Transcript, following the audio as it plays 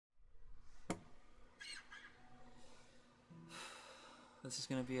This is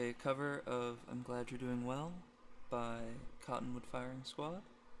going to be a cover of I'm Glad You're Doing Well by Cottonwood Firing Squad.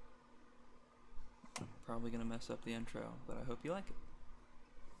 Probably going to mess up the intro, but I hope you like it.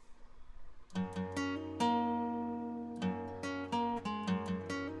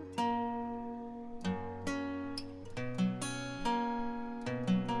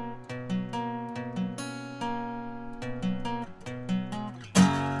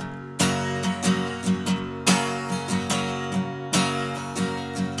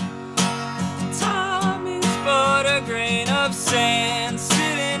 Grain of sand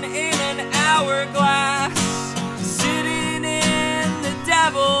sitting in an hourglass, sitting in the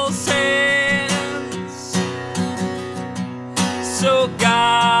devil's hands. So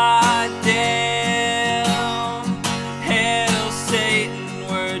goddamn hell, Satan,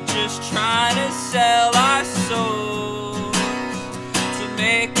 we're just trying to sell our souls to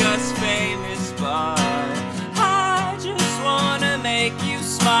make us famous, but I just wanna make you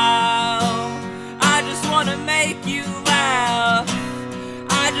smile, I just wanna make you laugh,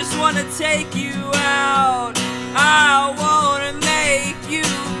 I just wanna take you out, I wanna make you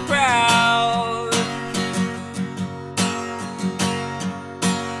proud,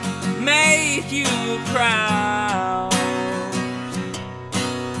 make you proud.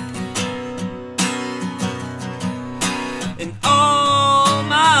 And all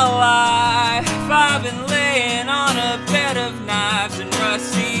my life I've been laying on a bed of knives and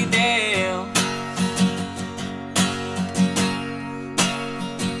rusty nails.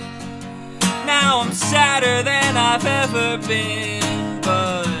 Now I'm sadder than I've ever been,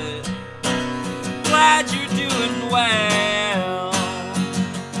 but glad you're doing well.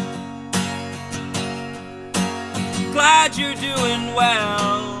 Glad you're doing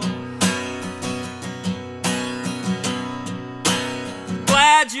well.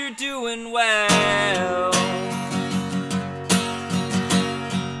 Glad you're doing well.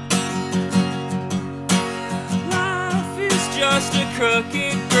 Life is just a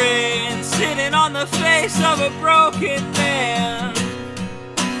crooked grin sitting on the face of a broken man,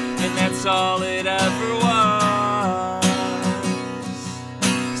 and that's all it ever was.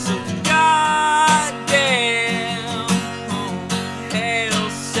 So goddamn, hail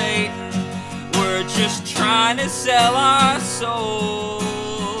Satan, we're just trying to sell our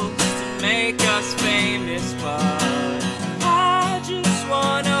souls to make us famous, but I just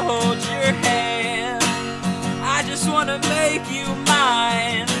wanna hold your hand, I just wanna make you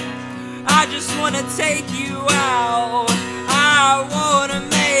mine, I just wanna take you out, I wanna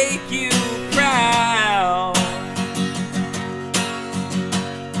make you proud,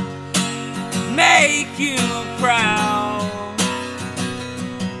 make you proud.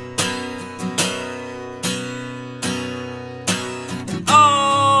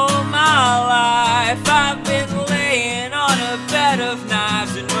 All my life I've been laying on a bed of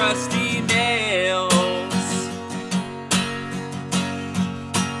knives and rusty nails.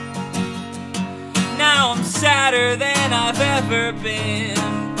 Now I'm sadder than I've ever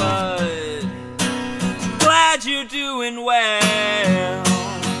been, but glad you're doing well.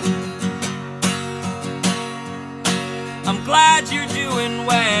 I'm glad you're doing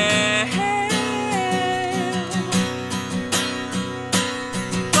well.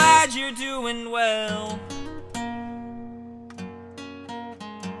 Glad you're doing well.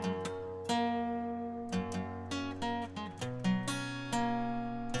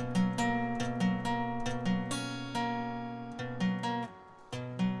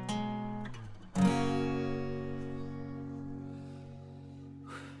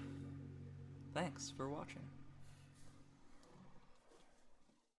 Thanks for watching.